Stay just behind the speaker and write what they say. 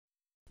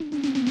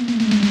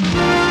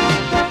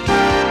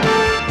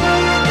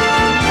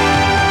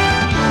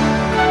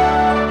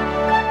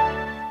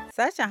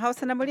Sashen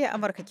Hausa na murya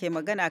Amurka ke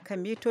magana kan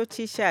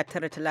mitoci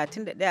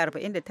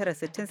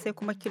 19,31,49,60 sai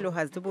kuma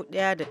kilohaz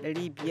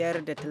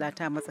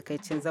 1,530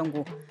 matsakaicin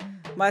zango.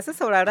 Masu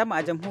sauraron mu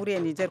a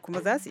jamhuriyar Nijar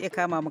kuma za su iya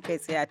kama mu kai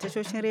tsaye a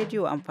tashoshin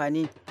rediyo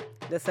amfani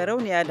da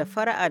sarauniya da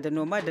fara'a da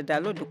noma da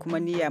dalo da kuma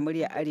niyya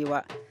murya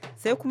arewa.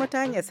 Sai kuma ta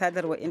hanyar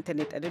sadarwar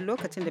intanet a duk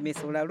lokacin da mai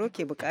sauraro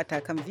ke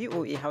bukata kan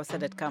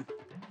voahausa.com.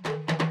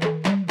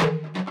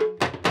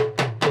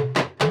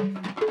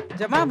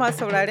 Jama'a masu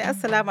saurari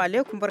Assalamu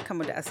alaikum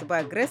barkamu da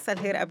asuba. Grace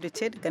Alheri Abdu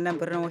ce daga nan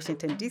birnin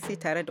Washington DC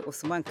tare da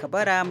Usman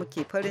Kabara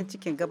muke farin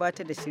cikin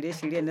gabatar da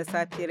shirye-shirye na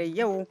safiyar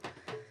yau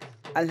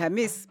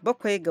Alhamis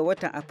 7 ga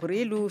watan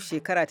Afrilu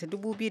shekara ta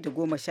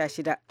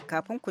 2016.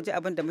 Kafin ku ji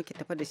abin da muke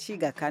tafa da shi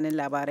ga kanin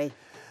labarai.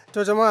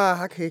 To jama'a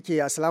haka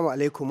yake assalamu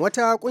alaikum.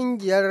 Wata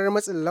kungiyar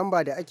matsin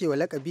lamba da ake wa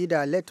lakabi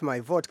da Let My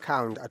Vote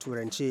Count a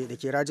turance da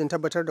ke rajin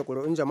tabbatar da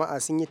ƙuri'un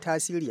jama'a sun yi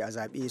tasiri a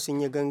zaɓe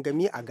sun yi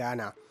gangami a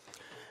Ghana.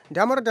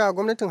 Damar da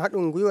gwamnatin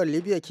haɗin gwiwar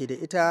Libya ke da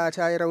ita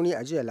ta yi rauni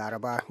a jiya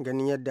Laraba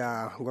ganin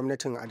yadda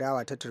gwamnatin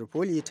adawa ta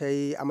Tripoli ta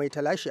yi amai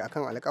ta lashe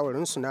akan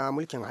alkawarinsu na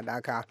mulkin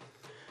haɗaka.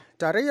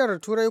 Tarayyar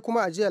Turai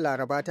kuma a jiya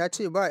Laraba ta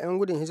ce ba 'yan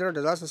gudun hijirar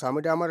da za su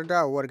samu damar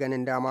dawowar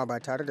ganin dama ba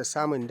tare da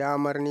samun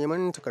damar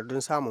neman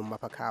takardun samun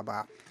mafaka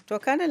ba. To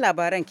kanin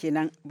labaran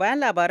kenan. Bayan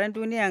labaran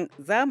duniyan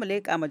za mu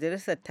leƙa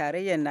majalisar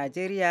tarayyar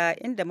Najeriya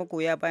inda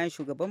magoya bayan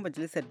shugaban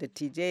majalisar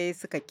dattijai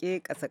suka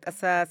ƙe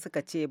ƙasa-ƙasa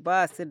suka ce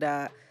ba su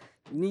da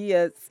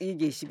niyyar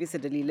tsige shi bisa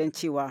dalilan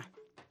cewa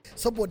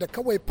saboda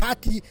kawai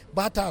fati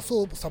ba ta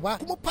so sa ba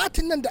kuma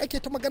fatin nan da ake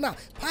ta magana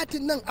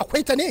fatin nan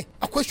akwai ta ne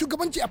akwai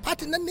shugabanci a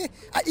fatin nan ne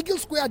a Eagle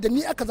Square da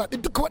ni aka zaɓi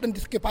duka waɗanda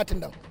suke fatin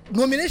nan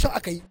nomination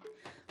aka yi.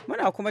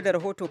 Muna kuma da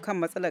rahoto kan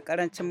matsalar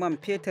karancin man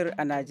fetur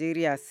a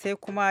Najeriya sai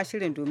kuma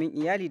shirin domin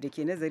iyali da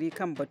ke nazari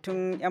kan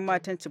batun 'yan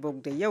matan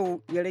Chibok da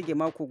yau ya rage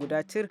mako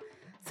guda tir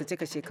su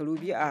cika shekaru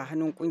 2 a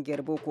hannun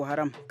kungiyar Boko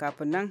Haram.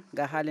 Kafin nan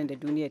ga halin da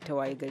duniya ta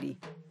waye gari.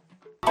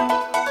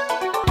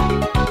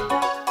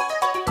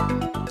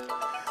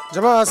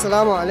 Jama'a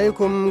assalamu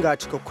alaikum ga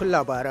cikakkun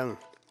labaran.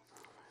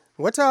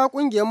 Wata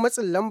kungiyar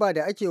matsin lamba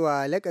da ake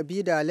wa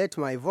lakabi da Let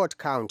My Vote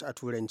Count a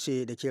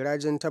turance da ke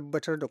rajin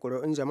tabbatar da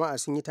ƙuri'un jama'a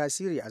sun yi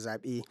tasiri a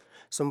zaɓe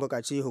sun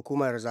buƙaci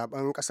hukumar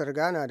zaben ƙasar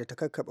Ghana da ta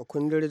kakkaɓe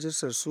kundin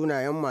rijistar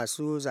sunayen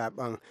masu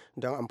zaben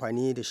don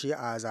amfani da shi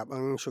a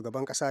zaben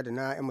shugaban ƙasa da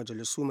na 'yan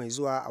majalisu mai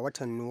zuwa a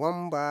watan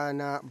Nuwamba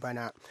na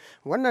bana.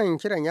 Wannan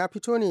kiran ya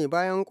fito ne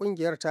bayan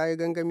kungiyar ta yi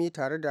gangami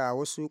tare da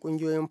wasu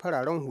kungiyoyin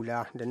fararen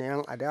hula da na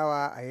 'yan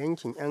adawa a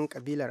yankin 'yan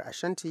kabilar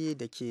Ashanti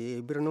da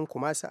ke birnin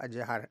Kumasi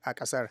a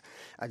ƙasar.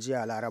 A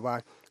jiya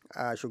Laraba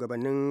a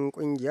shugabannin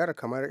kungiyar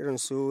kamar irin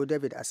su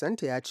David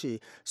Asante ya ce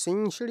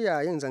sun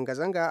shirya yin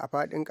zanga-zanga a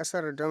fadin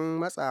kasar don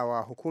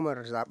matsawa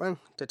hukumar zaben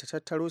ta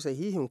tattaro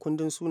sahihin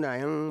kundin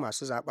sunayen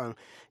masu zaben.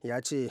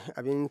 Ya ce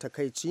abin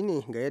takaici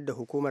ne ga yadda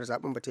hukumar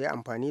zaben bata yi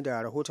amfani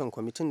da rahoton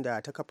kwamitin da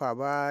ta kafa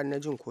ba na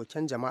jin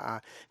koken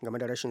jama'a game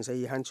da rashin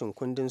sahihancin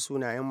kundin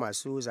sunayen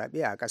masu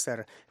zaɓe a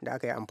kasar da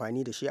aka yi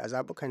amfani da shi a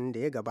zabukan da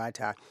ya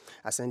gabata.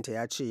 Asante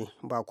ya ce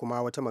ba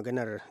kuma wata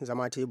maganar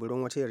zama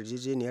teburin wata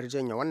yarjejeniyar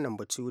janya wannan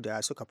batu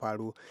da suka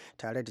faru,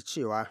 tare da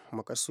cewa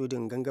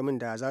makasudin gangamin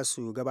da za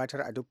su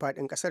gabatar a duk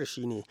faɗin ƙasar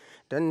shine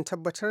don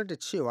tabbatar da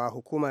cewa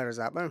hukumar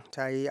zaben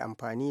ta yi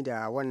amfani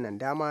da wannan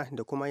dama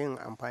da kuma yin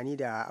amfani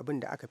da abin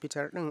da aka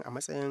fitar ɗin a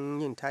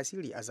matsayin yin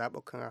tasiri a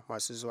zaɓukan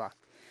masu zuwa.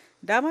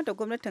 Dama da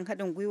gwamnatin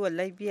haɗin gwiwar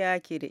Lafiya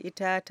ke da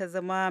ita ta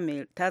zama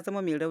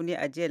mai rauni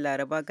a jiya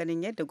Laraba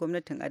ganin yadda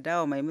gwamnatin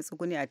adawa mai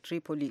matsuguni a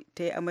Tripoli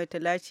ta yi amai ta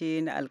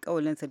lashe na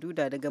alkawalin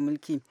saduda daga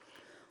mulki.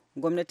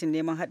 Gwamnatin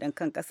neman haɗin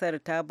kan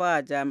ƙasar ta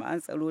ba jami'an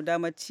tsaro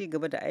damar ci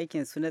gaba da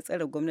aikinsu na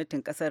tsare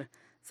gwamnatin ƙasar,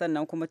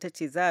 sannan kuma ta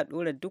ce za a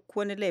ɗora duk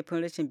wani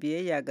laifin rashin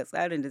biyayya ga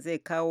tsarin da zai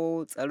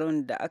kawo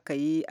tsaron da aka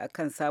yi a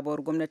kan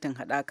sabuwar gwamnatin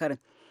haɗakar.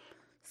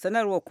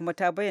 Sanarwar kuma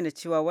ta bayyana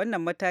cewa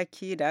wannan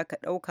mataki da aka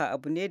ɗauka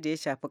abu ne da ya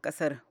shafi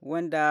ƙasar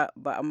wanda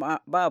ba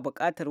a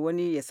buƙatar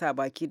wani ya sa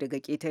baki daga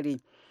ƙetare.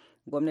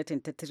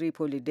 Gwamnatin ta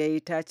Tripoli dai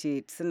ta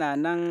ce suna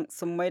nan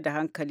sun mai da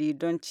hankali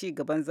don ci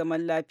gaban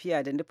zaman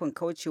lafiya da nufin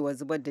kaucewa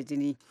zubar da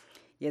jini.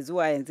 Ya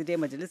zuwa yanzu dai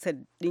Majalisar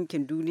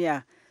Ɗinkin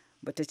Duniya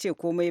bata ce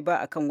komai ba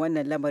akan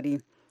wannan lamari,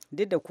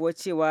 duk da kuwa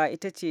cewa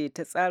ita ce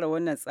ta tsara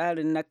wannan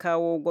tsarin na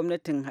kawo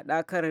gwamnatin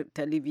haɗakar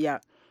ta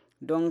Libya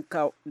don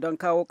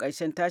kawo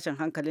ƙarshen tashin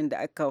hankalin da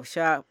aka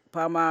sha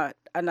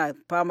ana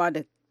fama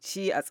da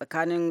shi a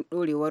tsakanin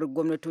ɗorewar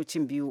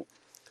gwamnatocin biyu.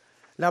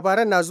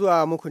 Labaran na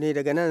zuwa muku ne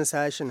daga nan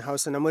sashen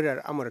Hausa na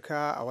muryar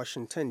Amurka a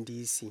Washington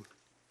DC.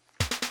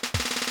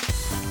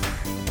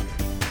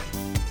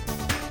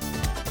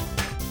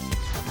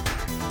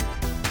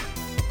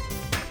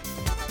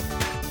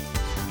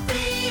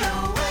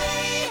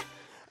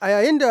 A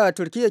yayin da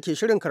Turkiyya ke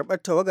shirin karɓar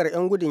tawagar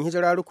 'yan gudun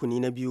hijira rukuni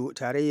na biyu,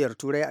 Tarayyar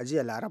Turai a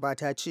jiya Laraba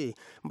ta ce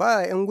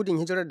ba 'yan gudun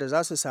hijirar da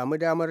za su samu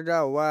damar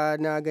dawowa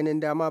na ganin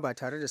dama ba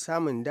tare da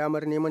samun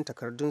damar neman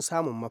takardun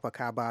samun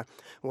mafaka ba.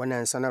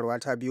 Wannan sanarwa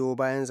ta biyo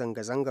bayan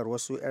zanga-zangar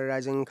wasu 'yan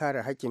rajin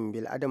kare haƙƙin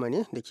bil'adama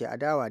ne da ke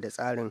adawa da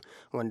tsarin,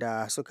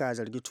 wanda suka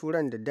zargi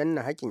Turan da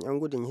danna haƙƙin 'yan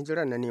gudun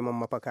hijirar na neman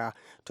mafaka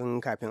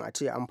tun kafin a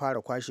ce an fara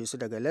kwashe su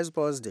daga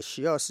Lesbos da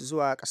Chios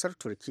zuwa ƙasar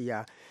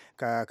Turkiyya.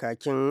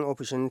 Kakakin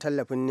ofishin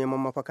tallafin neman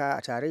mafaka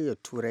a tarayyar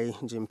Turai,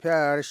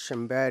 Jean-Pierre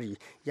Chambary,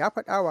 ya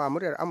faɗa wa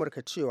muryar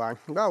Amurka cewa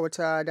ba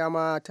wata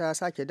dama ta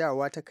sake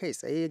dawowa ta kai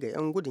tsaye ga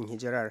 'yan gudun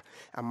hijirar,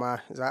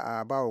 amma za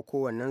a ba wa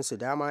kowannensu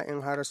dama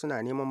in har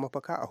suna neman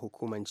mafaka a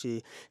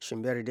hukumance.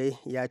 Chambary dai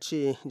ya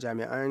ce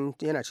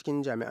yana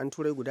cikin jami'an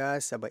Turai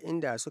guda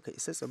 70 da suka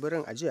isa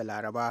tsibirin a jiya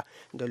Laraba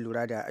don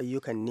lura da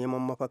ayyukan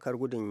neman mafakar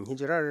gudun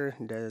hijirar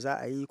da za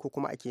a yi ko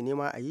kuma ake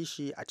nema a yi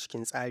shi a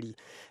cikin tsari.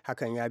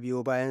 Hakan ya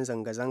biyo bayan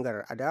zanga-zangar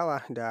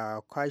adawa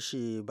da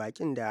kwashe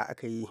bakin da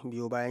aka yi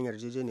biyo bayan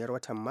yarjejeniyar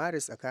watan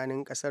Maris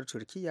tsakanin kasar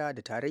Turkiyya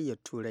da tarayyar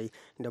Turai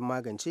don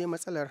magance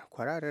matsalar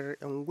kwararar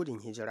 'yan gudun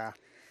hijira.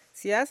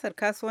 Siyasar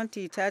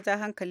kasuwanci ta ja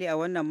hankali a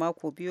wannan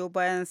mako biyo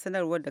bayan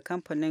sanarwar da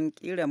kamfanin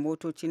kera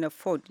motoci na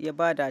Ford ya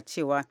bada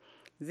cewa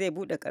zai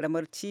bude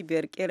karamar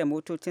cibiyar kera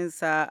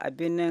motocinsa a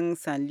birnin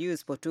San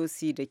Luis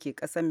Potosi da ke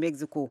kasar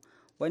Mexico,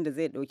 wanda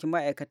zai dauki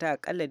ma'aikata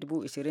akalla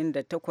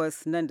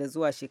 28,000 nan da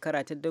zuwa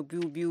shekara ta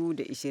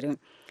 2020.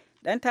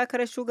 Dan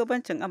takarar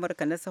shugabancin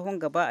Amurka na sahun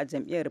gaba a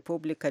jam'iyyar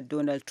Republican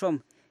Donald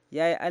Trump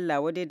ya yi Allah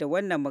wadai da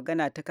wannan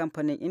magana ta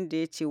kamfanin, inda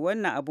ya ce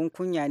wannan abun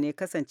kunya ne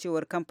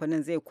kasancewar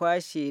kamfanin zai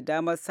kwashe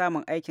damar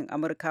samun aikin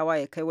Amurkawa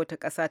ya kai wata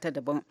ƙasa ta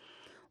daban.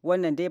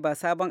 Wannan dai ba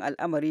sabon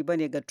al'amari ba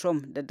ne ga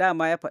Trump, da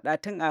dama ya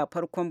faɗa tun a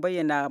farkon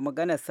bayyana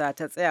maganarsa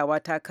ta tsayawa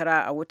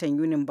takara a watan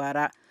Yunin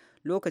bara,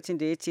 lokacin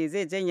da ya ce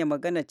zai janye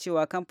magana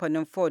cewa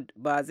kamfanin Ford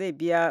ba zai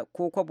biya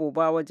ko kwabo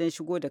ba wajen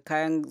shigo da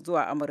kayan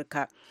zuwa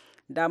Amurka.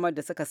 Damar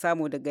da suka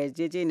samu daga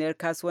yarjejeniyar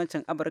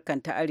kasuwancin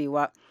Amurkan ta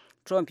Arewa.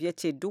 Trump ya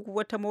ce duk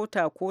wata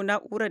mota ko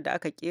na'urar da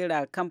aka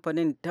kera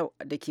kamfanin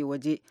da ke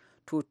waje,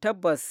 to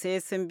tabbas sai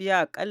sun biya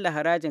akalla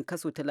harajin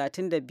kaso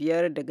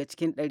 35 daga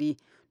cikin 100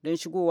 don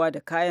shigowa da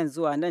kayan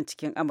zuwa nan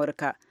cikin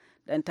Amurka.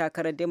 Dan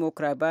takarar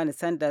Democrat Bernie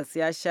Sanders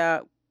ya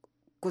sha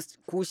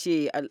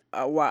kushe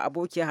wa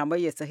abokiyar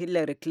hamayyarsa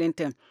Hillary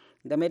Clinton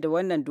game da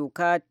wannan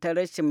doka ta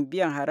rashin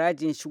biyan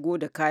harajin shigo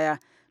da kaya,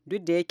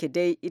 duk da yake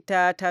dai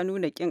ita ta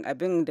nuna kin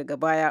abin daga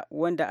baya,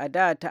 wanda a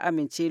da ta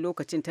amince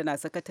lokacin tana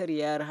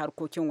sakatariyar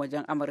harkokin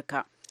wajen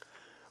Amurka.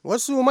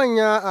 Wasu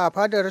manya a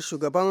fadar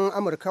shugaban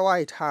Amurka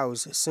White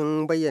House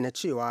sun bayyana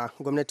cewa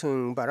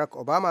gwamnatin Barack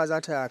Obama za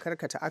ta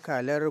karkata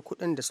akalar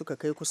kuɗin da suka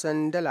kai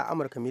kusan dala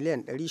Amurka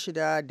miliyan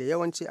 600 da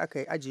yawanci aka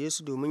yi ajiye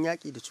su domin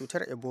yaƙi da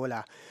cutar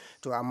Ebola.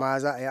 To amma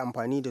za a yi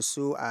amfani da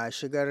su a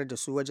shigar da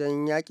su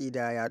wajen yaƙi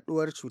da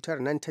yaɗuwar cutar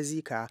nan ta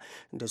Zika,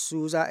 da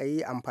su za a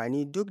yi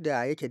amfani, duk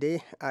da yake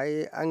dai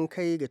an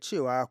kai ga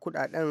cewa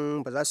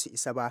kuɗaɗen ba za su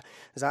isa ba.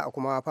 Za a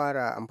kuma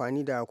fara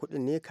amfani da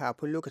kuɗin ne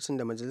kafin lokacin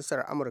da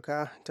Majalisar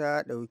Amurka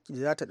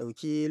za ta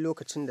ɗauki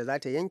lokacin da za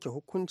ta yanke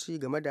hukunci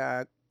game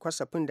da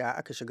kasafin da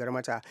aka shigar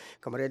mata,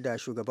 kamar yadda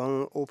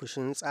shugaban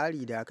ofishin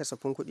tsari da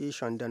kasafin kuɗi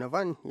Sean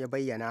Donovan ya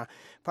bayyana.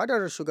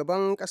 Fadar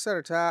shugaban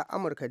ƙasar ta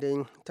Amurka dai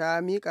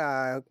ta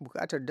miƙa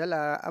buƙatar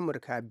dala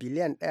Amurka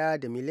biliyan 1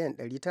 da miliyan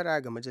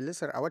 900 ga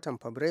majalisar a watan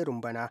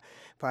Fabrairun bana.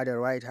 Fadar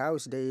White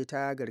House dai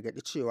ta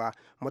gargaɗi cewa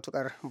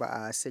matukar ba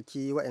a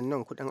saki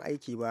waɗannan kuɗin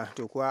aiki ba,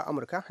 to kuwa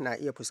Amurka na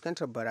iya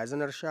fuskantar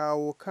barazanar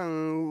shawo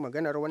kan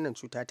maganar wannan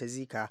cuta ta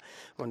Zika,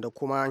 wanda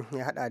kuma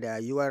ya haɗa da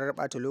yiwuwar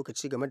ɓata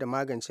lokaci game da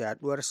magance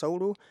yaɗuwar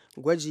sauro,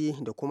 gwaji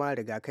da kuma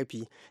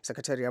rigakafi.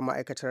 Sakatariyar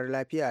ma'aikatar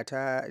lafiya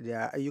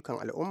da ayyukan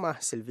al'umma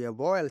Sylvia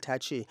Boyle ta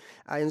ce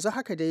a yanzu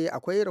haka dai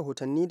akwai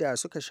rahotanni da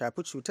suka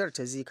shafi cutar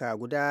ta Zika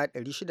guda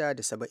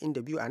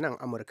 672 a nan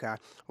Amurka,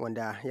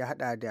 wanda ya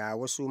hada da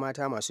wasu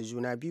mata masu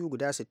juna biyu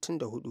guda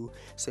 64,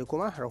 sai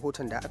kuma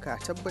rahoton da aka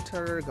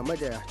tabbatar game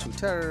da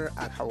cutar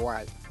a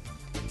Hawaii.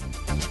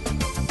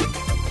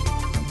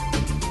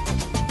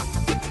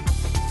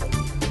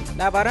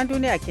 Labaran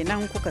duniya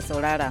kenan kuka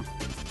saurara.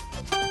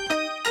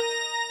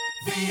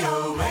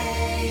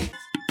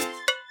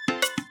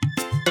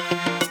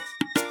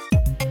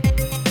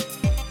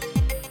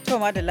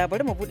 Toma da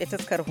labarin mu bude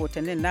taskar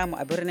hotunan namu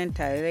a birnin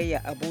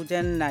tarayya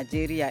Abuja,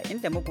 Najeriya,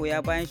 inda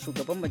magoya bayan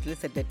shugaban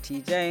majalisar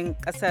dattijan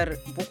kasar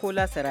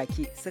Bukola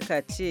Saraki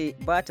suka ce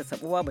ba ta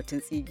sabuwa batun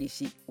tsige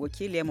shi.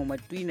 Wakiliyarmu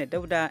Madina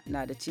Dauda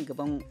na da ci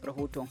gaban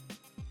rahoton.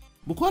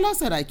 Bukola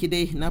Saraki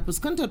dai na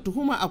fuskantar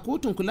tuhuma a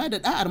kotun kula da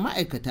da'ar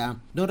ma'aikata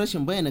don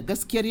rashin bayyana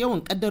gaskiyar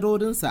yawan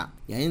kaddarorinsa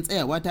yayin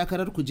tsayawa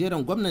takarar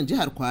kujerar gwamnan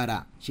jihar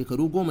Kwara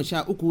shekaru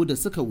 13 da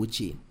suka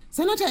wuce.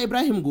 Sanata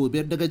Ibrahim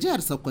Gobir daga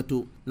jihar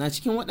Sokoto na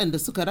cikin waɗanda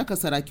suka raka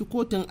Saraki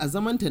kotun a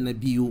zamanta na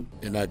biyu.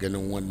 Ina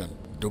ganin wannan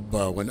duk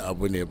ba wani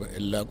abu ne ba,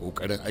 illa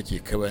kokarin ake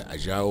kawai a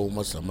jawo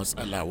masa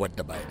matsala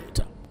wadda ba da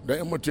ita. Don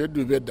in mutum ya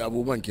dubi yadda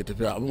abubuwan ke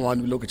tafiya, abin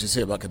wani lokaci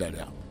sai baka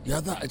dariya.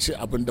 ya za a ce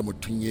abin da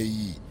mutum ya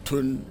yi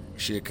tun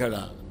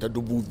shekara ta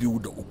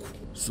 2003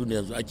 su ne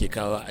yanzu ake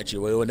kawo a ce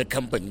wai wani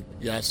kamfani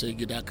ya sai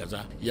gida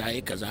kaza ya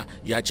yi kaza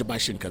ya ci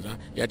bashin kaza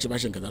ya ci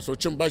bashin kaza so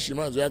cin bashi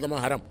ma yanzu ya zama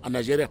haram a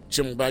Najeriya.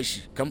 Cin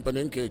bashi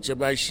kamfanin ka ya ci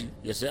bashi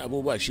ya sai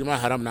abubuwa shi ma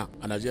haram na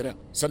a Najeriya.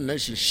 Sannan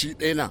shi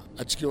ɗaya na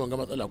a cikin wanga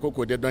matsala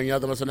ko dai don ya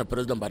zama sanar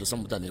president ba da san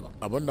mutane ba.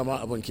 Abin da ma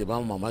abin ke ba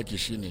mu mamaki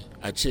shine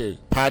a ce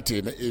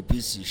party na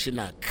APC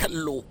shina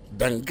kallo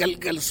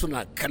dangalgal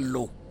suna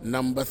kallo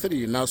number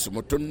 3 nasu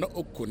mutum na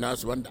uku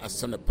nasu wanda a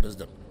sanar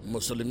president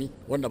musulmi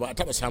wanda ba a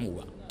taba samu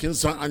ba, kin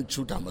san an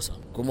cuta masa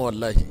kuma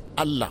wallahi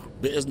Allah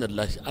bi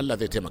iznillahi Allah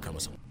zai taimaka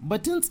masa.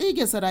 Batun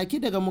tsige Saraki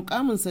daga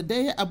mukaminsa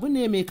dai abu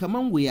ne mai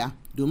kaman wuya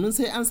domin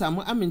sai an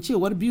samu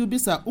amincewar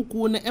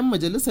 2/3 na 'yan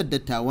majalisar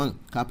dattawan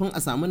kafin a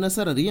samu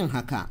nasarar yin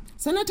haka.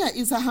 Sanata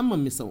Isa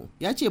Hamman Misau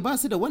ya ce ba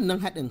su da wannan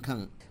haɗin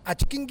kan. A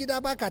cikin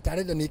gida baka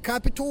tare da ni, ka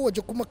fito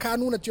waje kuma ka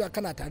nuna cewa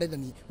kana tare da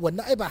ni,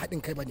 wannan ai ba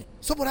haɗin kai bane.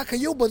 Saboda haka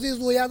yau ba zai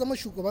zo ya zama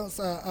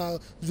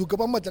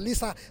shugaban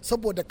majalisa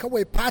saboda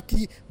kawai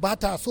fati ba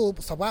ta so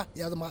sa ba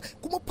ya zama.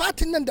 Kuma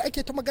fatin nan da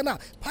ake ta magana,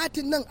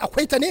 fatin nan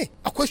akwai ta ne,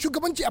 akwai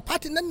shugabanci a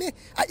fatin nan ne.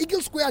 A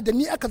Eagle Square da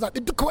ni aka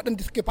zaɓi duka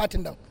waɗanda suke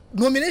fatin nan.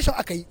 Nomination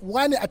aka yi,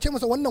 wane a ce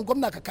masa wannan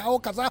gwamna ka kawo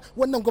kaza,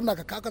 wannan gwamna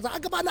ka kawo kaza, a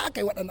gaba na aka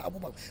yi waɗannan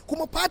abubuwan.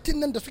 Kuma fatin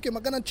nan da suke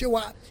magana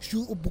cewa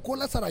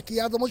Bukola Saraki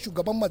ya zama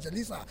shugaban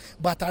majalisa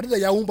ba tare da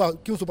yawun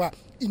bakinsu ba,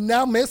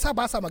 ina me yasa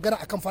ba sa magana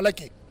akan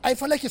Falake? Ai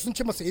Falake sun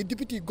ce masa ya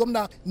deputy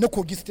gwamna na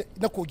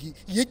kogi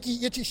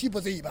ya ce shi ba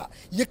zai yi ba,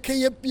 ya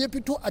kai ya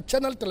fito a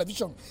channel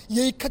television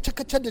ya yi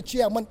kace-kace da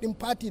chairman din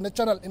party na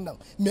channel din nan.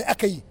 Me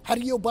aka yi? Har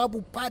yau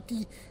babu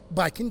party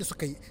bakin da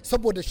suka yi,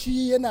 saboda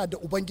shi yana da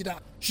ubangida,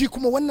 shi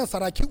kuma wannan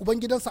Saraki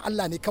ubangidansa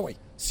Allah ne kawai,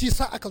 shi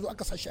sa aka zo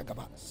aka sashi a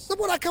gaba.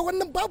 Saboda kai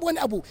wannan babu wani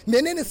abu.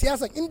 Menene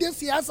siyasa? In dai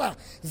siyasa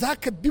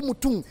zaka bi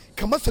mutum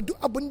ka masa duk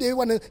abin da yayi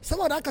wannan,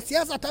 saboda haka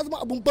siyasa ta zama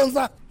abun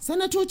banza.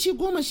 Sanatoci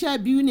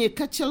 12 ne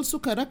kacal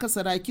suka raka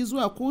Saraki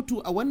zuwa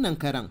kotu a wannan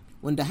karan,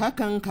 wanda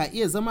hakan ka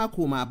iya zama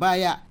koma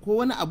baya ko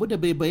wani abu da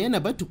bai bayyana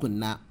ba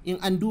tukunna. In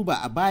an duba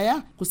a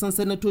baya kusan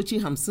sanatoci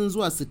 50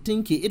 zuwa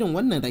 60 ke irin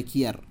wannan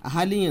rakiyar. A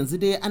halin yanzu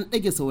dai an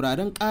ɗage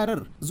sauraron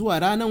karar zuwa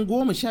ranar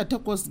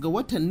 18 ga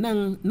watan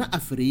nan na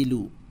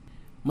Afrilu.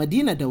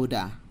 Madina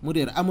Dauda,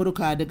 muryar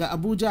Amurka daga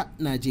Abuja,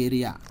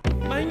 Najeriya.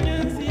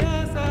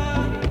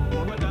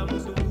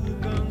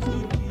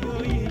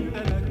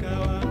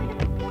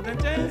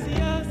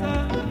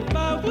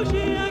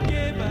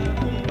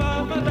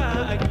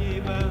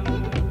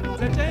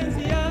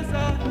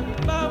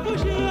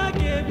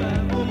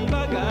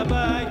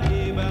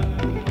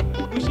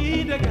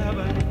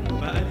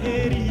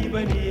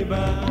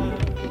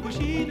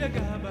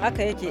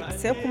 Haka yake,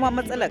 sai kuma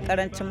matsalar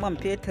karancin man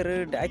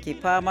fetur da ake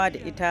fama da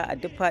ita a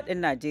duk faɗin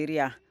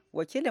Najeriya.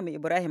 Wakilinmu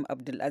Ibrahim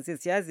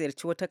Abdulaziz ya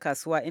ziyarci wata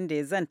kasuwa inda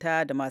ya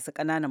zanta da masu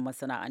ƙananan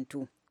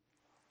masana'antu.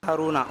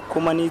 Haruna,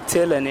 kuma ni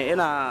tela ne,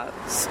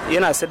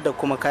 yana sayar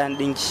kuma kayan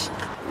ɗinki.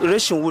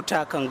 Rashin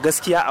wuta kan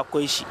gaskiya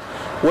akwai shi,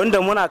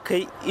 wanda muna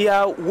kai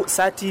iya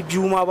sati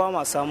 2 ma ba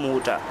ma samun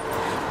wuta,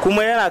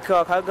 kuma yana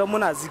kaiwa kaga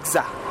muna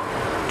zigza.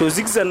 To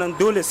zigzag nan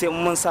dole sai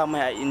mun sa mai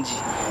a inji,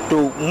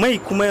 to mai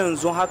kuma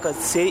yanzu haka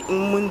sai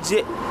in mun je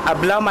a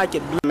black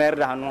market. Mayar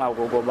da hannun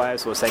agogo baya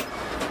sosai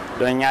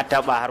don ya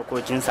taba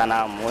harkokin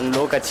sana'a. Wani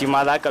lokaci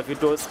ma za ka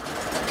fito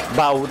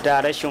ba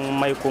wuta, rashin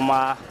mai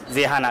kuma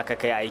zai hana ka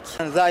kai aiki.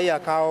 Za a iya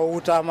kawo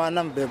wuta ma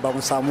nan ba mu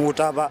samu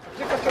wuta ba,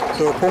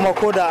 to kuma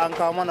ko da an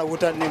kawo mana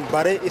wutan din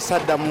bare isar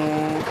da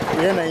mu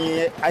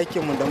yanayin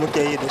aikinmu da muke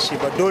yi da shi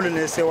ba, dole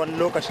ne sai wani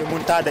lokaci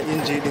mun tada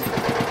inji din.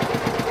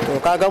 To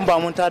ka gan ba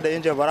mun tada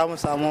inji bara mu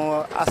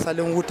samu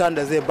asalin wutan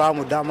da zai ba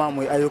mu dama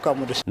mu yi ayyukan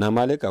mu da shi. Na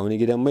malika wani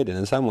gidan mai da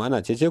nan samu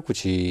ana cece ku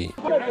ci.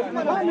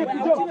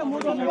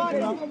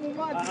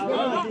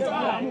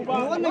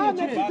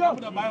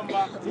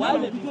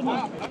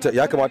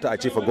 Ya kamata a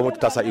ce fa gwamnati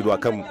ta sa ido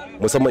akan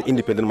musamman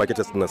independent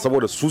marketers nan,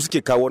 saboda su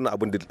suke kawo wannan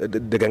abin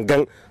da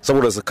gangan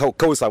saboda su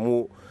kawai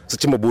samu su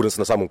cimma burinsu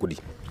na samun kuɗi.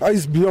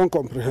 Is beyond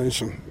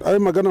comprehension. Ai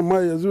maganar ma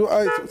yanzu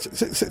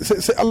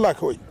sai Allah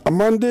kawai.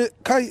 Amma dai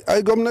kai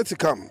ai gwamnati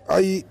kam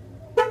ai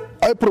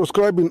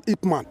proscribing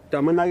Ipman.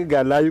 Amma na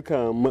ga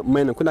layuka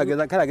mai nan kana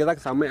ga za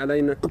ka samu mai a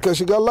layin nan. Ka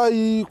shiga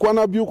layi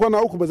kwana 2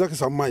 kwana 3 ba za ka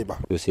samu mai ba.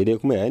 To sai dai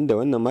kuma yayin da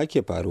wannan ma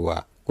ke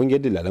faruwa,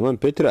 kungiyar dalaman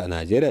fetur a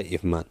Najeriya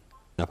Ipman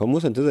na fa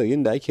musanta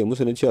zargin da ake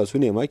musu na cewa su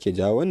ne ma ke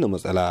jawo wannan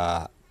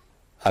matsala.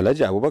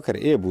 Alhaji Abubakar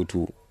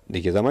Butu da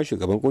ke zama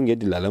shugaban kungiyar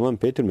dalaman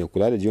fetur mai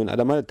kula da jiwon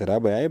Adama da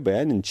Taraba ya yi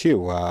bayanin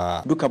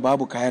cewa duka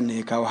babu kayan ne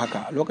ya kawo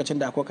haka, lokacin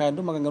da akwai kayan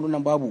duk maganganu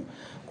nan babu,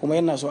 kuma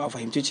yana so a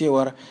fahimci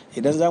cewar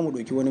idan za mu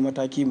ɗauki wani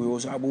mataki mu yi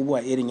wasu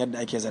abubuwa irin yadda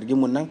ake zargin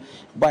mu nan,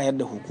 ba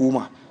yadda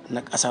hukuma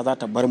na ƙasa za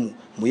ta bar mu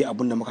yi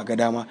abin da muka ga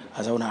dama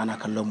a zauna ana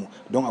kallon mu,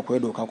 don akwai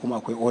doka kuma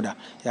akwai oda,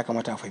 ya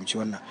kamata a fahimci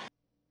wannan.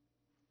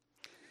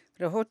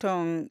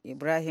 Rahoton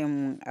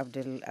Ibrahim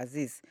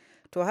Abdulaziz.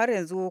 To har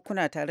yanzu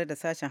kuna tare da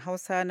sashen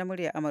Hausa na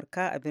murya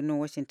Amurka a birnin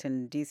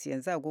Washington DC.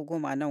 Yanzu agogo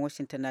nan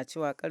Washington na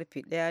cewa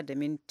karfe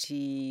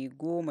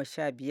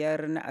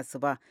 1:15 na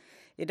asuba.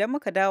 Idan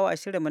muka dawo a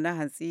shirinmu na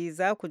hantsi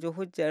za ku ji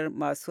hujjar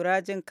masu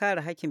rajin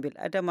kare hakkin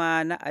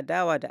bil'adama na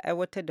adawa da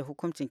aiwatar da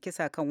hukuncin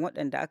kisa kan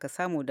waɗanda aka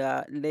samu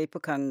da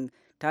laifukan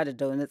tada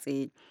zaune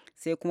tsaye.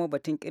 Sai kuma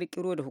batun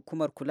kirkiro da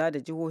hukumar kula da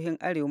jihohin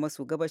arewa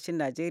maso gabashin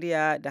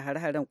Najeriya da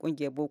hare-haren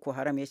ƙungiyar Boko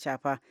Haram ya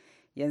shafa.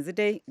 Yanzu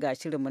dai ga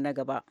shirinmu na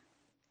gaba.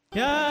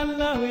 Ya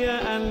Allah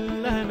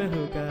na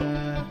roƙa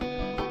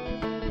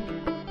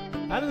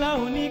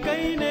Allah ni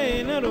kai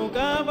ne na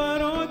roƙa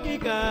baro ki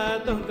ka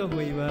don ka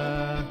hoyi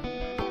ba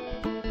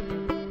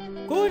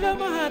ku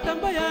jama'a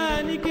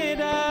tambaya ni ke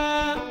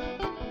da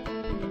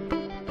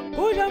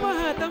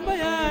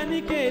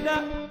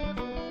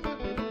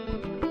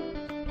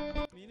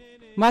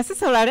Masu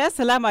saurari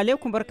assalamu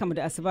alaikum barkamu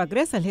da asuba.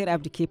 Grace Alheri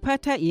Abdi ke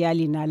fata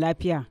iyali na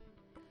lafiya.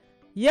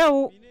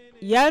 Yau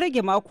ya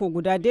rage mako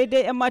guda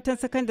daidai 'yan matan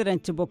sakandaren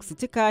Chibok su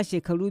cika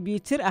shekaru 2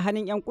 tir a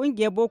hannun 'yan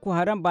kungiyar Boko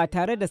Haram ba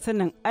tare da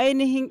sanin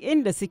ainihin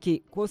inda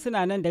suke ko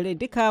suna nan da rai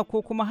duka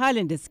ko kuma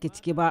halin da suke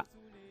ciki ba.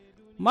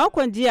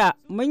 Makon jiya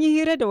mun yi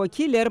hira da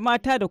wakiliyar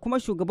mata da kuma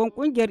shugaban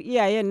kungiyar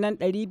iyayen nan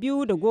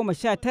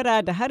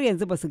 219 da har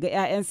yanzu ba su ga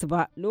 'ya'yansu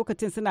ba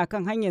lokacin suna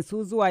kan hanyar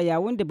su zuwa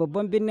yawun da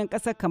babban birnin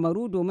ƙasar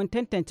Kamaru domin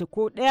tantance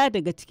ko ɗaya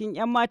daga cikin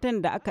 'yan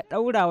matan da aka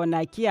ɗaura wa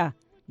nakiya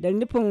da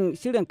nufin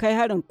shirin kai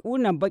harin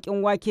kunan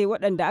bakin wake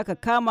waɗanda aka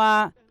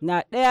kama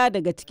na ɗaya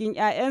daga cikin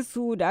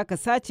 'ya'yansu da aka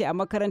sace a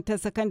makarantar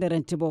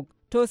sakandaren Chibok.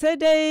 To sai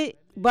dai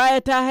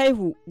baya ta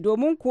haihu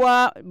domin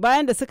kuwa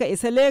bayan da suka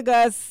isa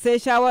Legas sai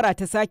shawara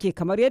ta sake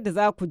kamar yadda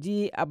za ku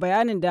ji a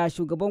bayanin da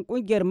shugaban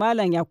kungiyar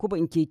Malam Yakubu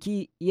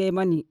Nkeki ya yi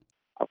mani.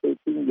 Akwai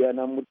kungiya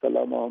na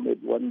Murtala Muhammad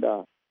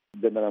wanda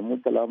General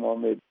Murtala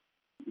Muhammad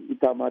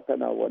ita ma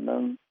tana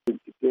wannan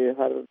bincike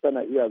har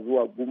tana iya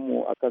zuwa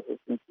gunmu a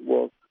kasashen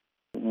Chibok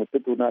mu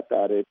tattauna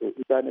tare. To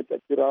ita ne ta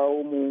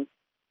kirawo mu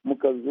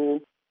muka zo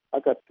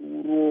aka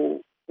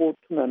turo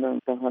fotuna nan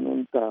ta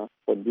hannunta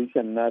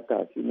condition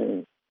nata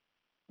shine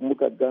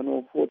muka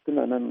gano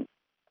fotuna nan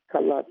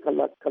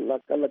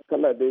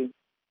kala dai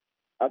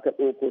aka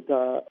ɗauko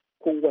ta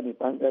kowane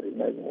ɓangare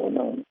na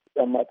wannan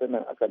ɗan mata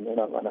nan aka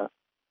nuna mana.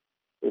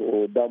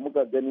 Da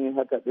muka gani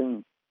haka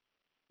ɗin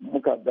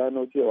muka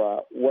gano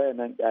cewa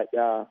wayanan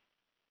ƴaƴa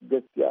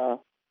gaskiya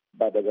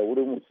ba daga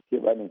wurin mu suke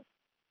ba ne,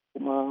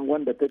 kuma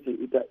wanda ta ce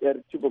ita 'yar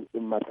Chibok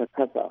ɗin ma ta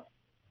kasa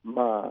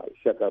ma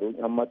shekarun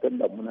 'yan matan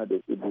da muna da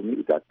su domin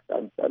ita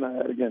tana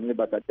yarinya ne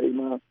ba ta kai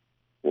ma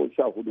ko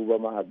 14 ba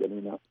ma a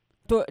gani na.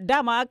 To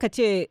dama aka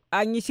ce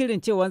an yi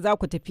shirin cewa za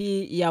ku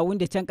tafi yawun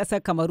da can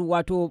ƙasar Kamaru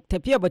wato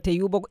tafiya ba ta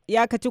yiwu ba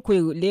ya kaci ku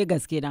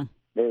Legas kenan.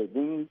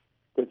 Din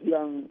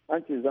tafiyan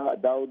an ce za a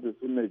dawo da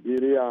su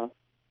Najeriya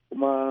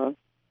kuma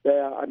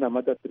daya ana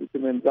mata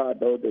treatment za a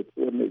dawo da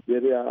su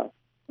Najeriya.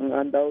 In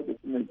an dawo da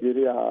su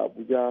Najeriya a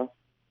Abuja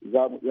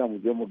za mu iya mu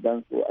je mu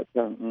gan su a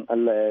can in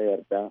Allah ya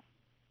yarda.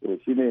 To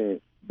shine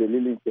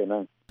dalilin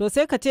kenan. To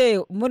sai ka ce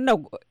murna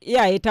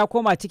iyaye ta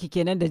koma ciki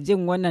kenan da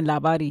jin wannan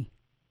labari.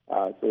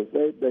 A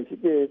sosai da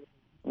shike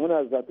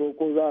muna zato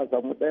ko za a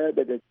samu ɗaya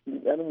daga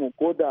cikin yanmu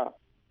ko da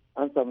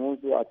an samu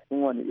su a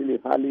cikin wani ili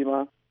hali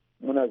ma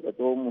muna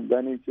zato mu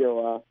gani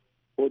cewa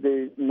ko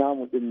dai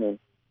namu din ne,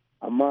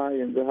 amma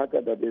yanzu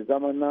haka da bai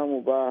zama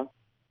namu ba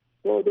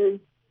ko dai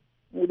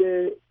mu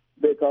dai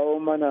bai kawo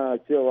mana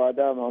cewa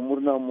dama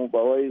murnan mu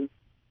ba wai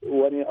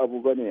wani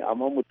abu ba ne,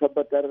 amma mu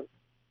tabbatar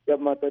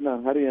yan mata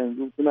nan har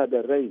yanzu suna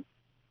da rai.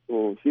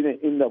 To shine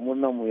inda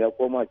murnan mu ya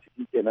koma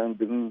ciki kenan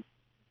din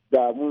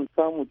da mun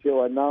samu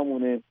cewa namu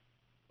ne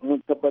mun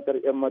tabbatar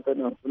 'yan matan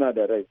nan suna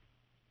da rai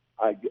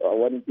a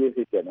wani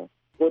gefe kenan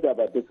ko da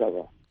ba duka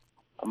ba,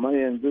 amma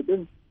yanzu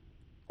din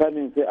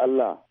sanin sai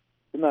Allah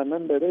suna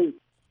nan da rai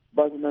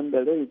ba su nan da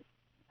rai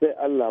sai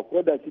Allah.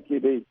 Ko da suke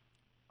dai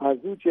a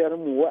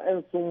zuciyarmu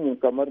wa'yansunmu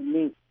kamar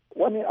ni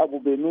wani abu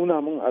bai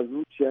nuna min a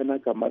zuciya na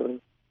kamar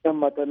 'yan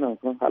matan nan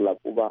sun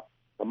halaku ba,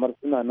 kamar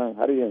suna nan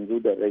har yanzu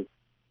da rai.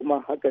 Kuma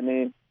haka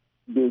ne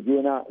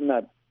bege na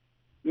ina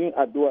yin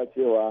addu'a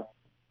cewa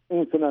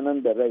in suna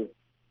nan da rai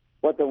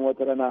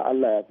wata rana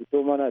Allah ya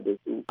fito mana da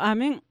su.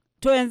 Amin.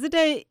 To yanzu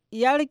dai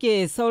ya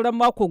rike sauran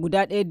mako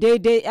guda ɗaya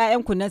daidai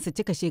 'ya'yanku nan su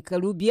cika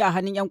shekaru 2 a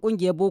hannun 'yan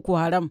ƙungiyar Boko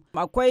Haram.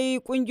 Akwai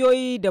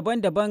ƙungiyoyi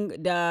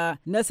daban-daban da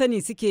na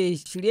sani suke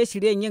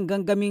shirye-shiryen yin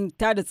gangamin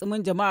tada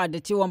tsimin jama'a da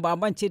cewa ba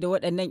mance da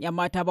waɗannan 'yan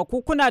mata ba.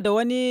 Ku kuna da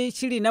wani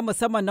shiri na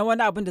musamman na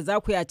wani abin da za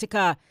ku yi a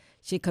cika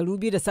shekaru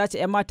 2 da sace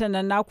 'yan matan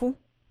nan naku?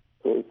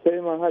 Sosai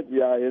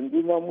Hajiya,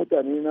 yanzu ma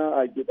mutane na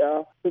a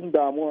gida sun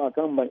damu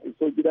akan ban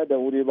iso gida da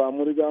wuri ba.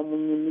 Mun riga mun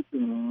yi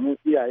mutum mu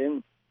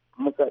iyayen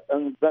muka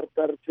dan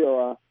zartar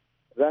cewa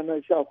ranar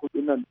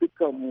 14 nan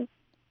dukkan mu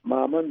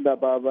maman da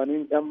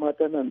babanin yan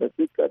matan nan da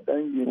duka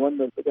dangi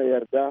wanda suka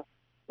yarda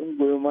sun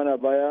goyi mana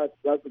baya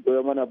za su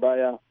goyi mana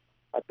baya.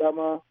 Hatta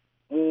ma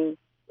mu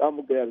za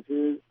mu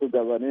gayarci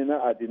shugabanni na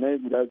addinai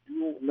guda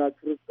biyu na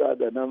Kirista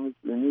da na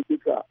Musulmi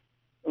duka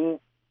in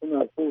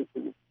suna so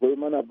su goyi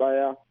mana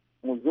baya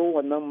mu zo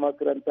wannan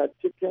makaranta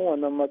cikin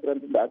wannan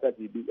makarantar da aka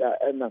bibi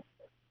 'ya'yan nan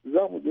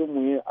za mu je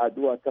mu yi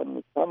addu'a ta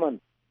musamman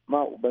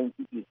ma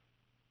Ubangiji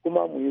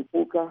kuma mu yi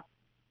kuka.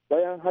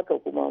 Bayan haka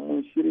kuma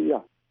mun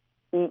shirya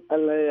in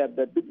Allah ya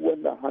yarda duk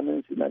wanda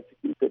hannun shi na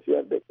cikin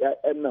tafiyar da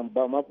 'ya'yan nan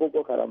ba ma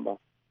Boko Haram ba.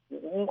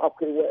 In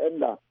akwai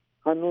waɗanda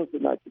hannun su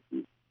na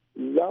ciki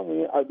za mu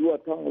yi addu'a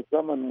ta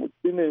musamman mu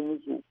tune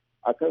musu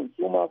akan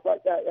su ma fa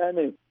 'ya'ya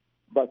ne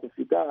ba su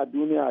fita a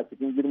duniya a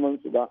cikin girman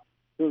su ba,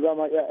 sun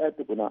zama 'ya'ya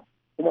tukuna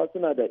kuma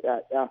suna da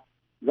 'ya'ya.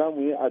 Za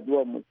mu yi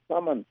addu'a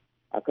musamman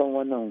akan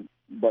wannan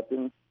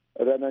batun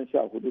ranar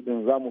 14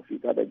 din za mu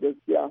fita da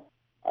gaskiya,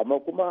 amma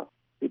kuma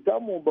fita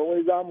mu ba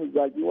wai za mu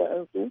zagi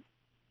wa'yansu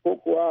ko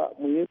kuwa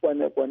mu yi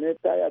kwane-kwane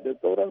taya da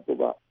sauransu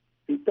ba.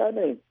 Fita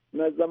ne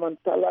na zaman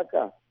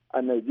talaka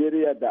a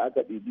Najeriya da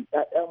aka ɗibi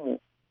 'ya'yanmu,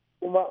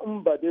 kuma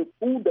in ba dai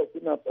ku da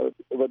kuna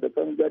ba da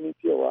kan gani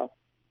cewa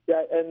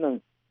 'ya'yan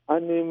nan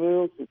an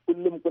nemi su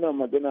kullum kuna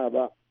magana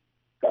ba.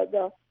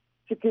 Kaga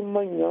cikin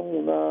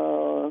manyanmu na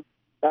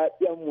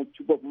 'ya'yanmu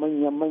cibok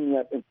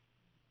manya-manya ɗin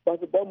ba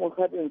su ba mu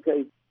haɗin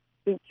kai,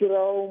 sun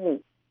kirawo mu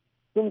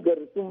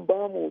sun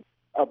ba mu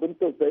abin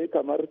tausayi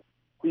kamar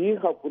ku yi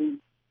haƙuri,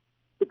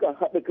 suka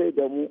haɗa kai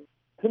da mu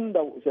tun da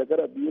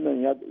shekara 2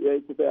 nan ya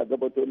yi kusa ya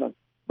gabato nan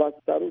ba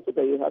su taru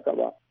suka yi haka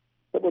ba.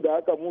 Saboda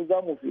haka mu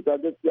za mu fita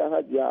gaskiya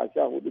Hajiya a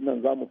 14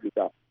 nan za mu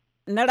fita.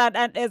 Na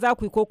rana ɗaya za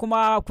ku yi ko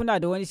kuma kuna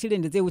da wani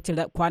shirin da zai wuce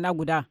kwana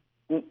guda?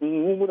 Mu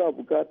muna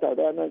bukata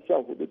ranar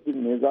 14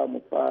 din ne za mu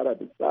fara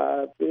da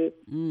safe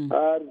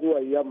har zuwa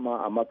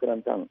yamma a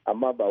makarantar,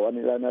 amma ba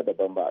wani rana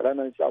daban ba,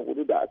 ranar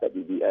 14 da aka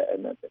bibi a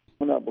nan.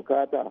 Muna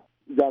bukata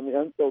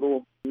jami'an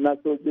tsaro na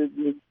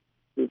sojoji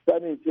su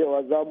sani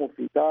cewa za mu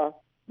fita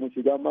mu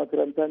shiga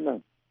makarantar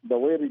nan da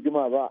wai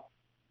rigima ba.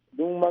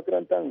 Duk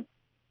makarantar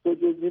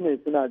sojoji ne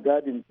suna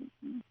gadin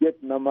gate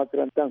na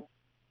makarantar,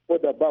 ko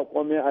da ba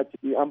komai a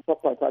ciki an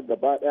fafasa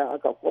gaba ɗaya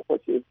aka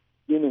kwakwace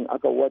ginin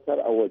aka watar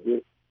a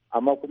waje,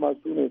 amma kuma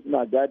su ne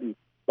suna gadi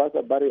ba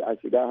sa bari a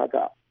shiga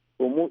haka.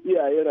 To mu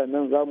iyaye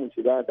nan za mu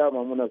shiga,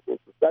 dama muna so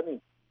su sani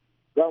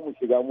za mu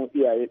shiga mu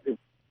iyaye din,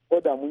 ko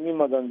da mun yi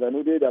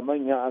maganganu dai da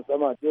manya a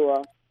sama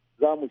cewa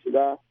za mu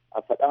shiga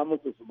a faɗa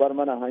musu su bar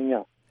mana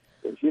hanya.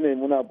 To shine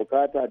muna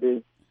bukata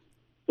dai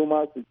su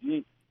ma su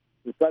ji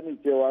su sani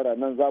cewa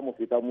ranar za mu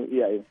fita mu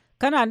iyaye.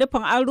 Kana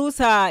nufin an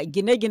rusa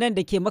gine-ginen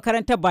da ke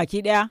makarantar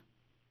baki ɗaya?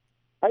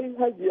 Ai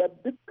Hajiya,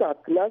 dukka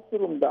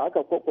classroom da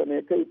aka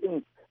kwakwane kai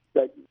din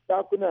da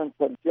ɗakunan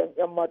kwanciyar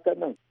 'yan matan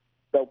nan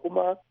da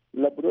kuma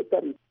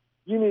laboratory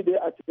gini dai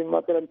a cikin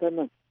makarantar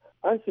nan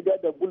an shiga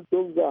da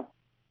bulldozer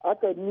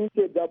aka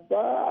nice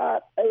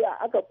gaba ɗaya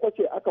aka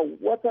kwace aka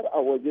watar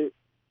a waje.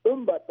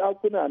 In ba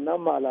ɗakuna na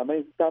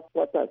malamai staff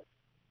quarters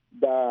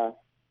da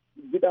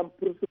gidan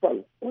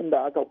principal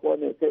wanda aka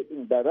kone kai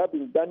din da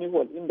rabin dining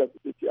hall inda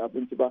suke ci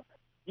abinci ba,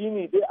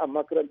 gini dai a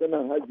makarantar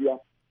nan Hajiya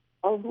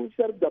an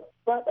rushar da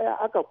ɗaya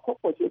aka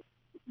kwakwace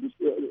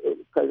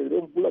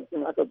karirin bulak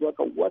din aka zo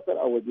aka watar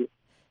a waje,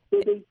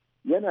 sai dai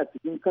yana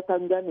cikin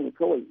katanga ne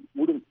kawai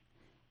wurin.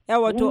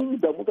 Ni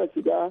da muka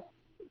shiga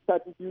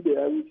sati 2 da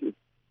ya wuce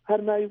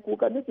har na yi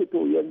kuka nake to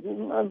yanzu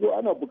in an zo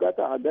ana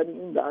bukata a gani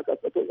inda aka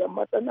sato 'yan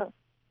mata nan,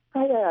 ta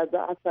yaya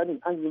za a sani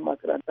an yi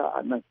makaranta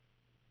a nan?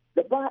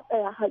 Gaba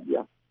ɗaya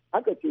Hajiya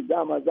aka ce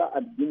dama za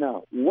a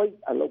gina wai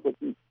a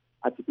lokacin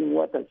a cikin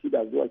wata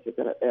 6 zuwa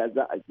shekara 1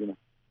 za a gina.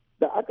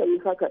 Da aka yi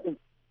haka din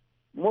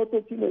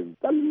motoci ne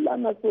zalla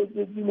na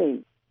sojoji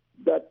ne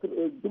da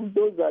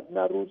bulldozer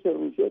na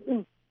rushe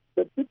din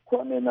da duk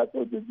kome na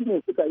sojoji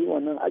ne suka yi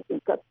wannan aikin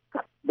kat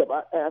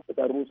gaba ɗaya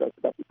suka rusa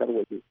suka fitar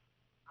waje.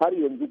 Har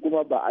yanzu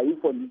kuma ba a yi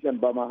foundation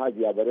ba ma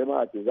Hajiya, bare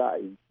ma a ce za a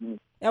yi shi.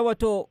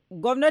 Wato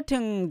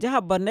gwamnatin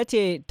jihar Borno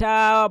ce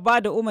ta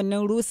ba da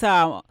umarnin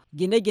rusa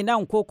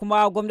gine-ginen ko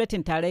kuma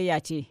gwamnatin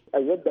tarayya ce? A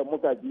yadda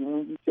muka ji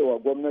mun ji cewa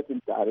gwamnatin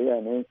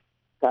tarayya ne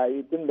ta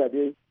yi, tun da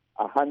dai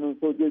a hannun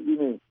sojoji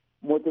ne,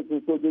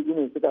 motocin sojoji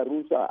ne suka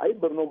rusa. Ai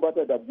Borno ba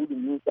ta da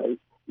gudun yusa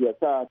ya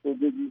sa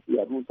sojoji su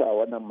ya rusa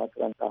wannan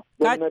makaranta.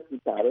 Gwamnatin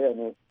tarayya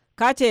ne.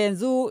 Ka ce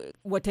yanzu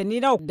watanni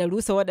nawa da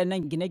rusa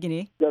waɗannan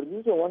gine-gine? Da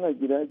rusa wannan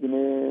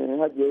gine-gine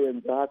Hajiya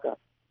yanzu haka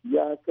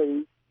ya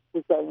kai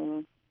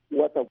kusan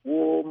wata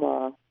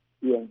 10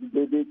 yanzu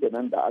daidai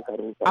kenan da aka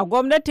rusa. A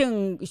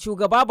gwamnatin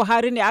shugaba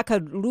Buhari ne aka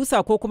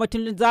rusa ko kuma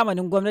tun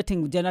zamanin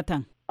gwamnatin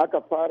Jonathan?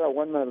 Aka fara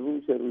wannan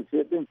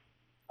rushe-rushe din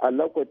a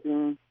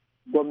lokacin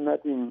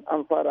gwamnatin,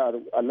 an fara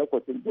a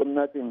lokacin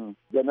gwamnatin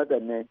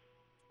Jonathan ne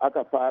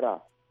aka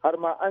fara. Har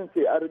ma an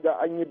ce an riga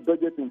an yi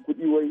budgetin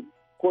kuɗi wai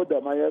ko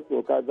da ma ya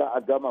soka za a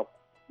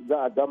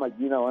gama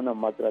gina wannan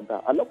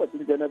makaranta. A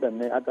lokacin Jonathan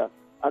ne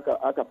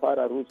aka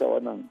fara rusa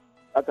wannan,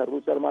 aka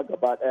rusar ma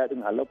gaba daya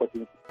din a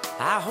lokacin.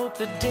 I hope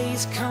the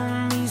days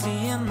come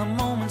easy and the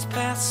moments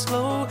pass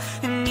slow,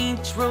 and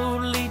each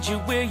road leads you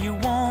where you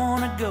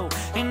wanna go.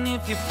 And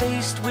if you're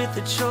faced with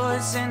a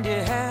choice and you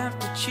have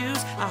to choose,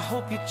 I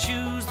hope you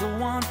choose the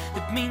one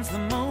that means the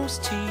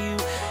most to you.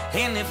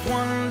 And if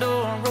one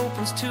door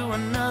opens to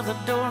another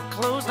door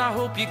closed, I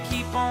hope you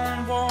keep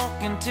on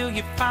walking till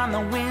you find the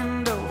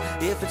window.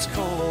 If it's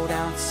cold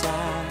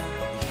outside,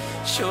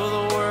 show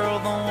the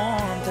world the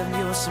warmth of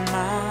your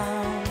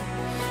smile.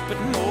 But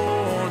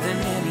more than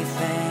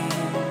anything,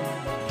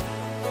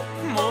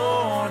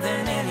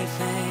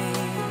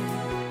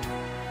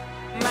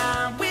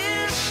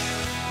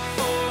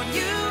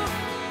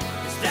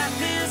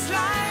 this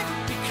life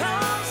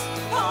becomes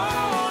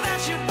all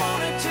that you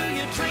wanted to.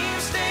 Your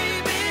dreams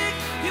stay big,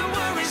 your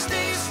worries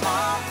stay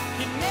small.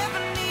 You never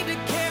need to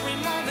carry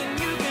more than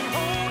you can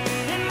hold.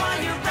 And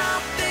while you're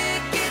out there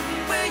getting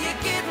where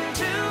you're getting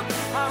to,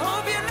 I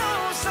hope you know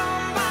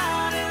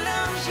somebody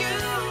loves you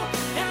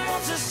and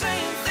wants the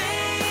same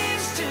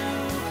things too.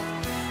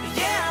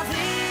 Yeah,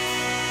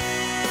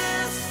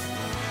 this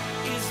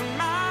is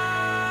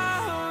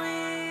my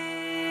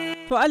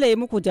way. To Allah ya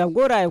muku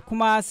jagora ya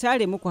kuma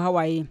share muku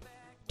hawaye.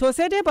 To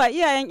sai dai ba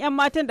iyayen 'yan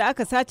matan da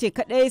aka sace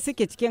kadai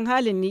suke cikin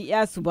halin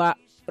ni'yasu ba.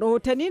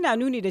 Rahotanni na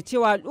nuni da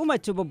cewa al'ummar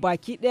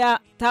baki daya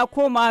ta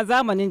koma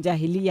zamanin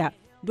jahiliya.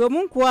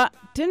 Domin kuwa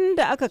tun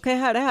da aka kai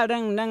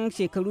hare-haren nan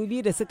shekaru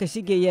 2 da suka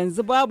shige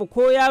yanzu babu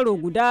ko yaro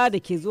guda da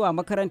ke zuwa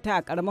makaranta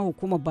a ƙaramar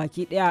hukumar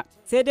baki daya.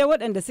 Sai dai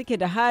waɗanda suke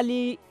da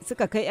hali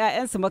suka kai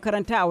 'ya'yansu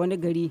makaranta a wani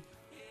gari.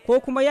 Ko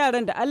kuma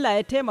yaran da Allah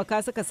ya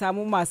taimaka suka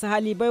samu masu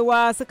hali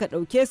baiwa suka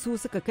ɗauke su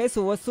suka kai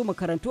su wasu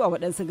makarantu a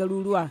waɗansu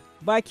garuruwa.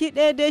 Baki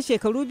ɗaya dai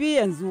shekaru 2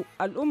 yanzu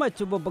al'ummar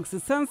Chibok su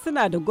san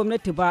suna da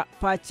gwamnati ba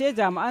face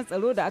jami'an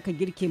tsaro da aka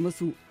girke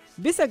musu.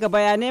 Bisa ga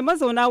bayanai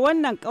mazauna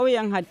wannan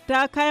ƙauyen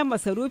hatta kayan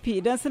masarufi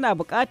idan suna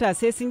bukata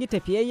sai sun yi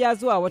tafiyayya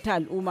zuwa wata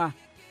al'umma.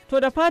 To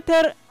da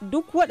fatar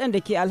duk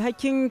waɗanda ke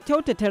alhakin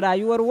kyautata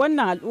rayuwar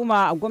wannan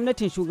al'umma a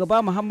gwamnatin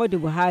shugaba Muhammadu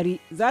Buhari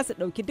za su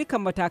ɗauki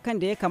dukkan matakan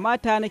da ya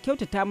kamata na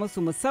kyautata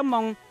musu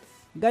musamman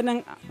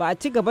ganin ba a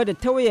ci gaba da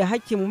tauye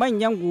hakkin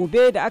manyan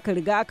gobe da aka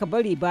riga aka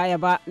bari baya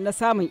ba na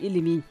samun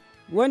ilimi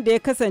wanda ya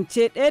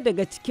kasance ɗaya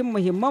daga cikin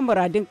muhimman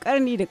muradun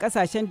ƙarni da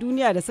ƙasashen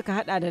duniya da suka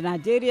hada da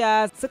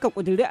Najeriya suka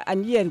ƙudiri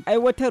aniyar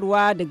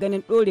aiwatarwa da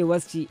ganin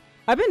ɗorewar shi.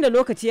 Abin da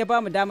lokaci ya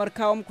bamu damar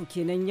kawo muku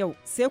kenan yau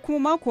sai kuma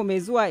mako mai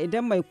zuwa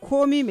idan mai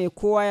komi mai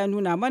kowa ya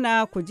nuna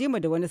mana ku ji mu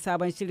da wani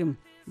sabon shirin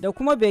da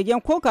kuma begen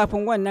ko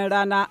kafin wannan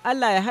rana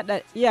Allah ya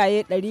haɗa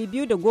iyaye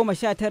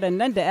 219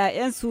 nan da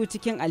 'ya'yansu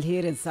cikin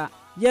alherinsa.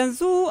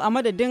 Yanzu a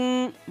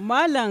madadin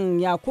Malam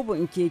Yakubu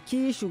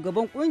Nkeki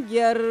shugaban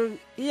kungiyar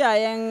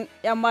iyayen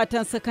 'yan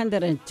matan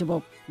sakandaren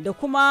Chibok da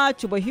kuma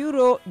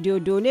Chubahiro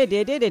Diodone da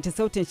ya daidaita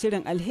sautin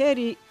shirin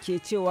alheri ke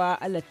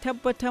cewa Allah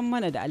tabbatar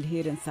mana da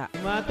alherinsa.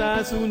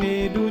 Mata su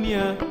ne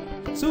duniya,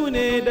 su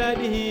ne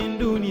daɗin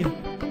duniya,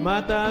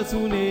 mata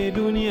su ne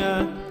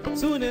duniya,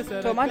 su ne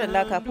sarakan. To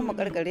madalla kafin mu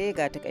karkare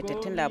ga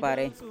takaitattun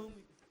labarai.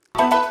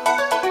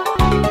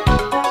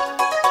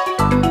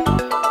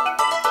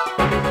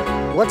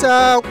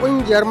 Wata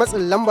kungiyar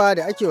matsin lamba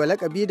da ake wa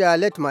lakabi da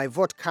Let My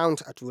Vote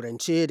Count a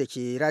turance da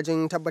ke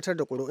rajin tabbatar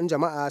da ƙuri'un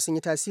jama'a sun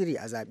yi tasiri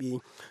a zaɓe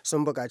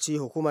sun buƙaci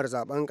hukumar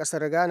zaben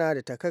ƙasar Ghana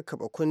da ta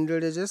kakkaɓa kundin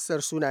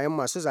rajistar sunayen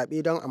masu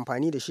zaɓe don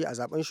amfani da shi a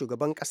zaben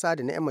shugaban ƙasa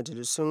da na 'yan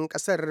majalisun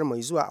ƙasar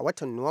mai zuwa a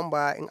watan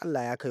Nuwamba in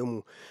Allah ya kai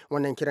mu.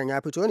 Wannan kiran ya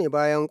fito ne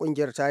bayan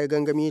kungiyar ta yi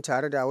gangami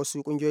tare da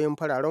wasu kungiyoyin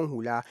fararen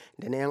hula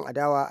da na 'yan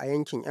adawa a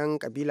yankin 'yan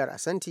kabilar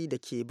Asanti da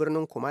ke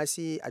birnin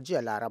Kumasi a jiya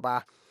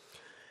Laraba.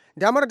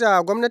 Damar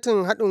da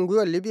gwamnatin haɗin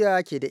gwiwar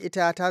Libya ke da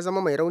ita ta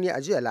zama mai rauni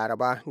a jiya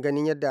Laraba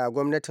ganin yadda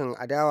gwamnatin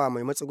adawa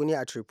mai matsuguni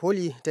a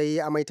Tripoli ta yi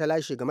amai ta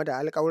lashe game da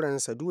alƙawuran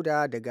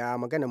saduda daga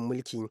maganan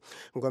mulki.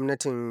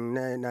 Gwamnatin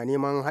na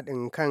neman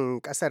haɗin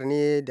kan ƙasar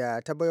ne da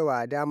ta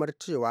baiwa damar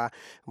cewa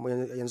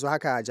yanzu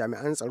haka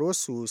jami'an tsaro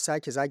su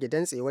sake zage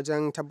dantse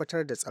wajen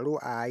tabbatar da tsaro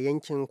a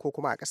yankin ko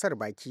kuma a ƙasar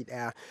baki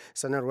ɗaya.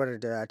 Sanarwar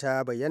da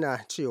ta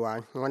bayyana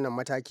cewa wannan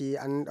mataki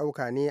an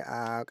ɗauka ne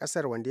a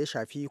ƙasar wanda ya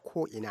shafi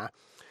ko'ina.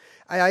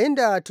 A yayin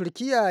da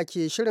Turkiyya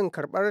ke shirin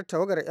karɓar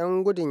tawagar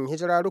 'yan gudun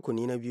hijira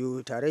rukuni na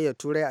biyu, tarayyar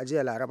Turai a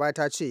jiya Laraba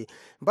ta ce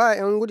ba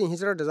 'yan gudun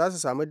hijirar da za su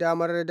samu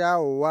damar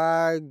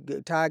dawowa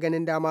ta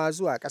ganin dama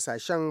zuwa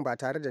ƙasashen ba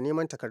tare da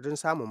neman takardun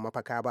samun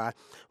mafaka ba.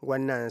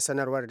 Wannan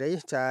sanarwar dai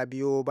ta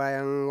biyo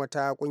bayan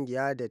wata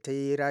ƙungiya da ta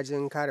yi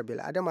rajin kare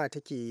bil'adama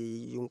take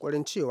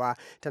yunkurin cewa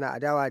tana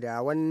adawa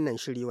da wannan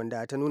shiri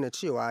wanda ta nuna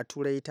cewa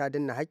Turai ta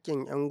danna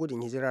haƙƙin 'yan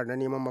gudun hijirar na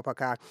neman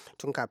mafaka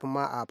tun kafin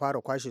ma a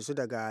fara kwashe su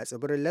daga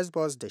tsibirin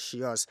Lesbos da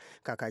Chios.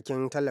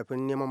 Kakakin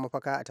tallafin neman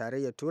mafaka a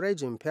tarayyar Turai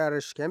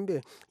Jean-Pierre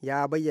Schembe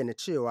ya bayyana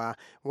cewa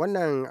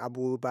wannan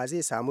abu ba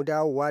zai samu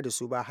dawowa da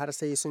su ba har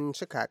sai sun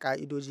cika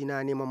ka'idoji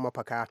na neman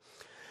mafaka.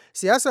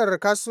 Siyasar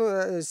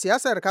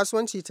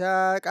kasuwanci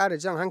ta ƙara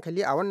jan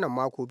hankali a wannan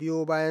mako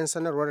biyu bayan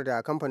sanarwar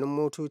da kamfanin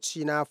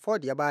motoci na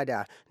Ford ya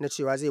bada na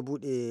cewa zai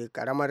buɗe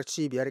ƙaramar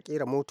cibiyar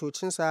ƙera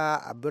motocinsa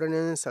a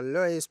birnin San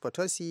Luis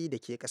Potosi da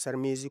ke ƙasar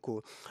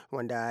Mexico,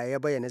 wanda ya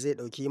bayyana zai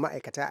ɗauki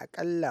ma'aikata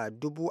aƙalla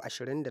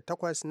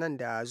 28,000 nan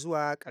da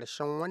zuwa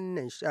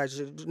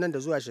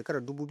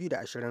shekarar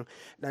 2020.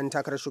 Ɗan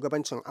takarar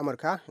shugabancin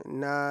Amurka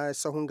na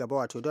sahun gaba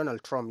wato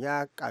Donald Trump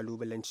ya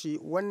ƙalubalanci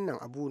wannan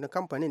abu na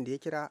kamfanin da ya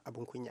kira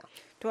abin kunya.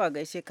 To a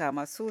gaishe ka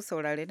masu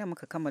saurare da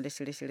muka kammala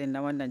shirye-shiryen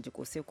na wannan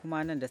jiko sai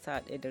kuma nan da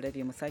sa'a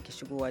 1:30 mu sake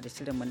shigowa da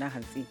shirinmu na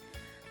hantsi.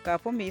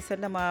 Kafin mu yi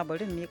sallama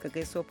bari mu mika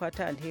gaisuwa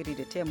fata alheri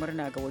da taya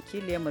murna ga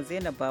wakiliyarmu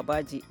Zainab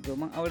Babaji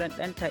domin auren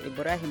ɗanta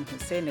Ibrahim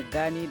Hussein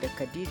Gani da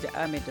Khadija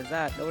Ahmed da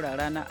za a ɗaura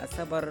ranar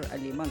Asabar a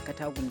Liman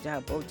Katagun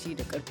jihar Bauchi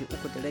da karfe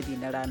 3:30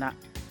 na rana.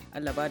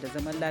 Allah ba da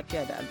zaman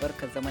lafiya da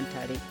albarkar zaman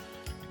tare.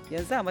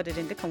 yanzu a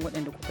madadin dukkan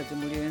waɗanda kuka ji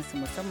muryoyinsu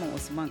musamman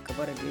Usman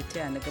Kabara da ya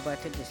taya na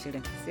gabatar da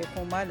shirin sai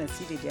kuma Malam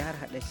Sidi da ya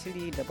harhaɗa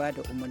shiri da ba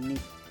da umarni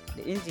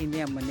da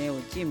injiniyan mu na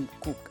yau Jim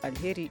Cook.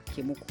 Alheri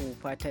ke muku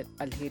fatan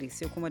alheri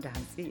sai kuma da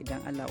hantsi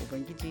idan Allah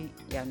Ubangiji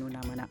ya nuna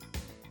mana.